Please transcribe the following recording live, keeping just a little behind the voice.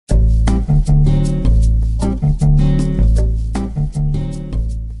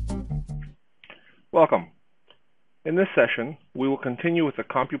Welcome. In this session, we will continue with the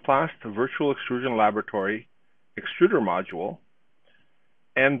CompuPlast Virtual Extrusion Laboratory extruder module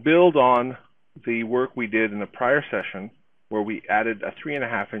and build on the work we did in the prior session where we added a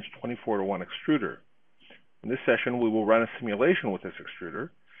 3.5-inch 24:1 extruder. In this session, we will run a simulation with this extruder.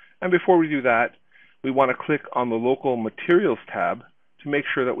 And before we do that, we want to click on the local materials tab to make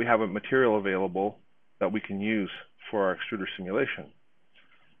sure that we have a material available that we can use for our extruder simulation.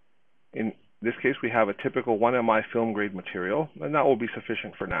 In this case, we have a typical 1Mi film grade material, and that will be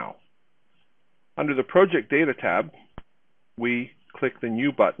sufficient for now. Under the Project Data tab, we click the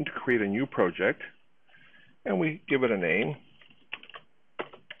New button to create a new project, and we give it a name,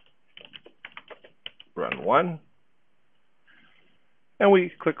 Run 1, and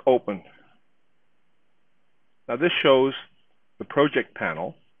we click Open. Now this shows the project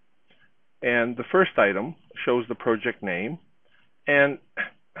panel, and the first item shows the project name and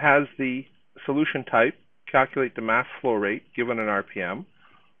has the solution type, calculate the mass flow rate given an RPM,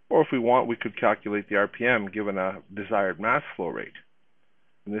 or if we want, we could calculate the RPM given a desired mass flow rate.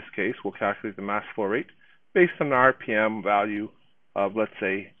 In this case, we'll calculate the mass flow rate based on the RPM value of, let's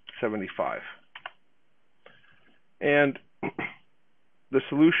say, 75. And the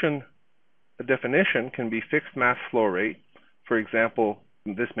solution definition can be fixed mass flow rate. For example,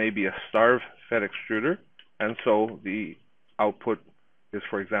 this may be a starve-fed extruder, and so the output is,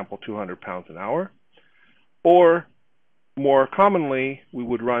 for example, 200 pounds an hour. Or more commonly, we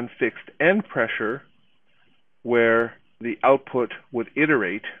would run fixed end pressure where the output would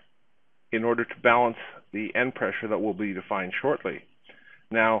iterate in order to balance the end pressure that will be defined shortly.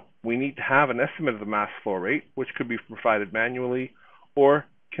 Now, we need to have an estimate of the mass flow rate, which could be provided manually or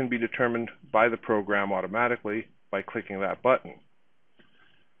can be determined by the program automatically by clicking that button.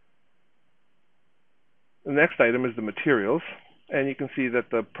 The next item is the materials. And you can see that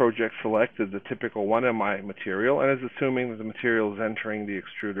the project selected the typical 1Mi material and is assuming that the material is entering the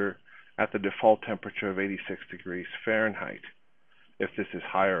extruder at the default temperature of 86 degrees Fahrenheit. If this is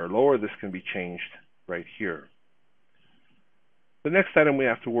higher or lower, this can be changed right here. The next item we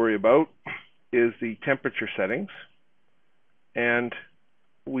have to worry about is the temperature settings. And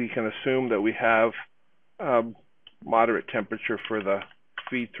we can assume that we have moderate temperature for the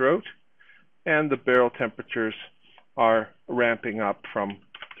feed throat, and the barrel temperatures are ramping up from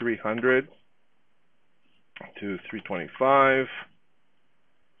 300 to 325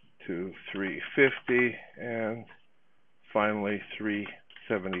 to 350 and finally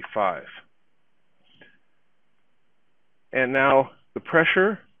 375. And now the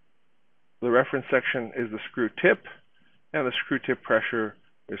pressure, the reference section is the screw tip, and the screw tip pressure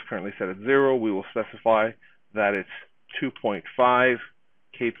is currently set at 0. We will specify that it's 2.5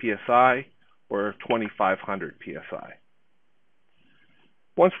 kpsi or 2500 psi.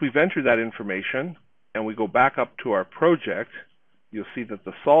 Once we've entered that information and we go back up to our project, you'll see that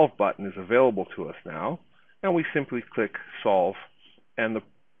the Solve button is available to us now, and we simply click Solve, and the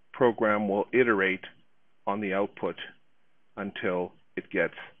program will iterate on the output until it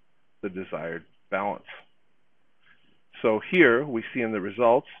gets the desired balance. So here we see in the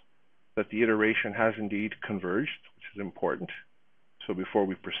results that the iteration has indeed converged, which is important. So before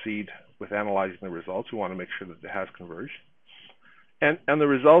we proceed with analyzing the results, we want to make sure that it has converged. And the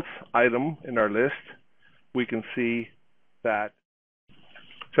results item in our list, we can see that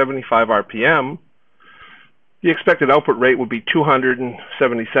 75 RPM, the expected output rate would be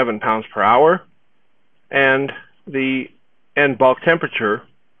 277 pounds per hour, and the end bulk temperature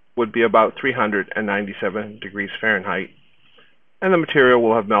would be about 397 degrees Fahrenheit, and the material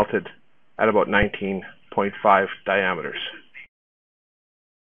will have melted at about 19.5 diameters.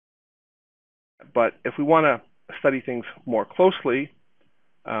 But if we want to study things more closely,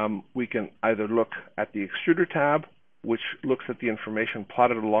 we can either look at the Extruder tab, which looks at the information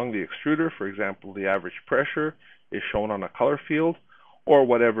plotted along the extruder. For example, the average pressure is shown on a color field, or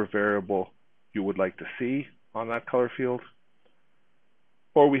whatever variable you would like to see on that color field.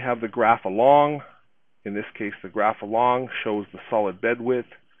 Or we have the graph along. In this case, the graph along shows the solid bed width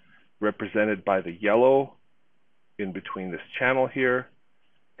represented by the yellow in between this channel here.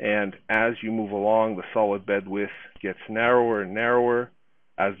 And as you move along, the solid bed width gets narrower and narrower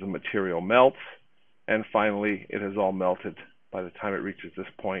as the material melts. And finally, it has all melted by the time it reaches this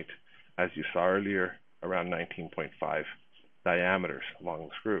point, as you saw earlier, around 19.5 diameters along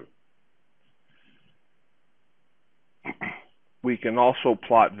the screw. We can also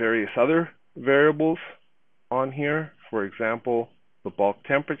plot various other variables on here. For example, the bulk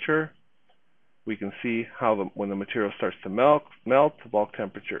temperature, we can see how when the material starts to melt, the bulk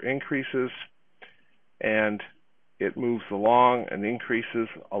temperature increases, and it moves along and increases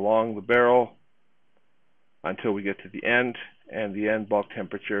along the barrel until we get to the end, and the end bulk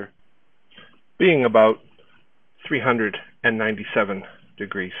temperature being about 397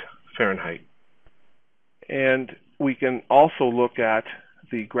 degrees Fahrenheit. And we can also look at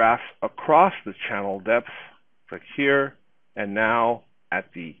the graphs across the channel depths, like here, and now at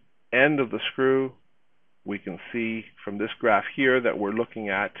the end of the screw, we can see from this graph here that we're looking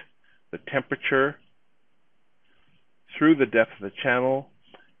at the temperature through the depth of the channel,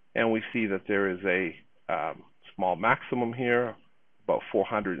 and we see that there is a small maximum here, about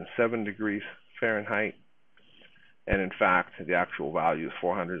 407 degrees Fahrenheit, and in fact the actual value is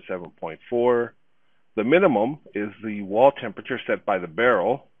 407.4. The minimum is the wall temperature set by the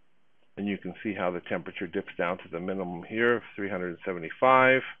barrel, and you can see how the temperature dips down to the minimum here of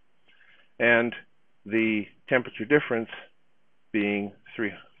 375, and the temperature difference being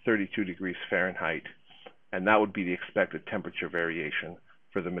 32 degrees Fahrenheit, and that would be the expected temperature variation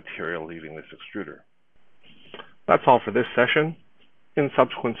for the material leaving this extruder. That's all for this session. In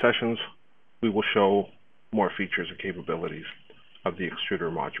subsequent sessions, we will show more features and capabilities of the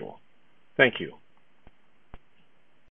extruder module. Thank you.